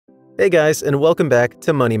Hey guys, and welcome back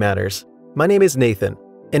to Money Matters. My name is Nathan,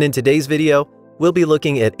 and in today's video, we'll be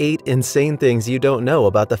looking at 8 insane things you don't know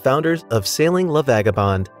about the founders of Sailing La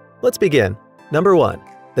Vagabonde. Let's begin. Number 1.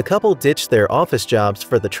 The couple ditched their office jobs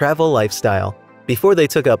for the travel lifestyle. Before they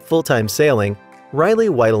took up full-time sailing, Rile,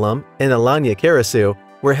 Whitelum and Elayna Carausu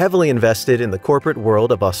were heavily invested in the corporate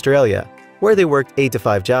world of Australia, where they worked 8 to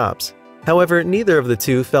 5 jobs. However, neither of the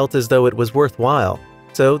two felt as though it was worthwhile,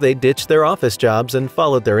 so they ditched their office jobs and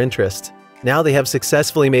followed their interests. Now they have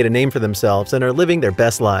successfully made a name for themselves and are living their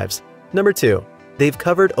best lives. Number 2. They've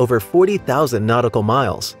covered over 40,000 nautical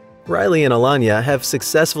miles. Rile and Elayna have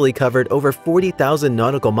successfully covered over 40,000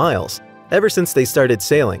 nautical miles ever since they started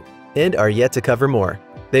sailing, and are yet to cover more.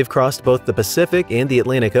 They've crossed both the Pacific and the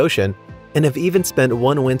Atlantic Ocean, and have even spent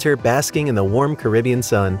one winter basking in the warm Caribbean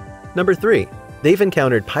sun. Number 3. They've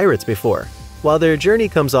encountered pirates before. While their journey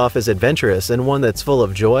comes off as adventurous and one that's full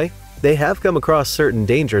of joy, they have come across certain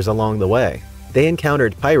dangers along the way. They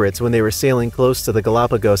encountered pirates when they were sailing close to the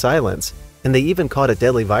Galapagos Islands, and they even caught a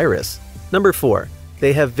deadly virus. Number 4.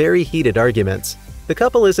 They have very heated arguments. The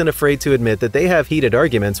couple isn't afraid to admit that they have heated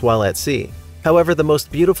arguments while at sea. However, the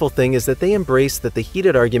most beautiful thing is that they embrace that the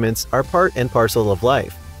heated arguments are part and parcel of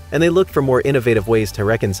life, and they look for more innovative ways to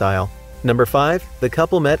reconcile. Number 5. The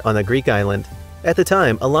couple met on a Greek island. At the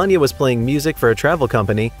time, Elayna was playing music for a travel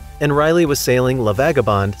company, and Rile was sailing La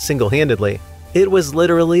Vagabonde single-handedly. It was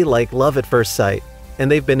literally like love at first sight, and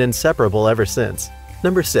they've been inseparable ever since.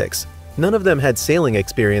 Number 6. None of them had sailing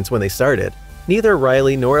experience when they started. Neither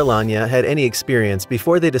Rile nor Elayna had any experience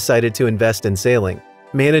before they decided to invest in sailing.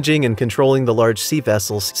 Managing and controlling the large sea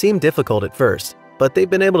vessels seemed difficult at first, but they've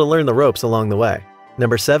been able to learn the ropes along the way.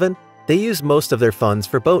 Number 7. They use most of their funds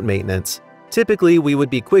for boat maintenance. Typically, we would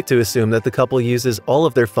be quick to assume that the couple uses all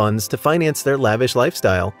of their funds to finance their lavish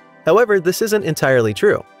lifestyle. However, this isn't entirely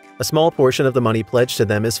true. A small portion of the money pledged to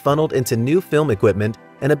them is funneled into new film equipment,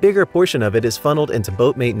 and a bigger portion of it is funneled into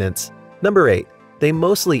boat maintenance. Number 8. They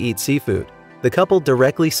mostly eat seafood. The couple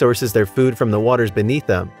directly sources their food from the waters beneath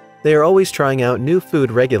them. They are always trying out new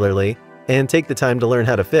food regularly and take the time to learn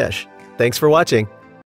how to fish. Thanks for watching.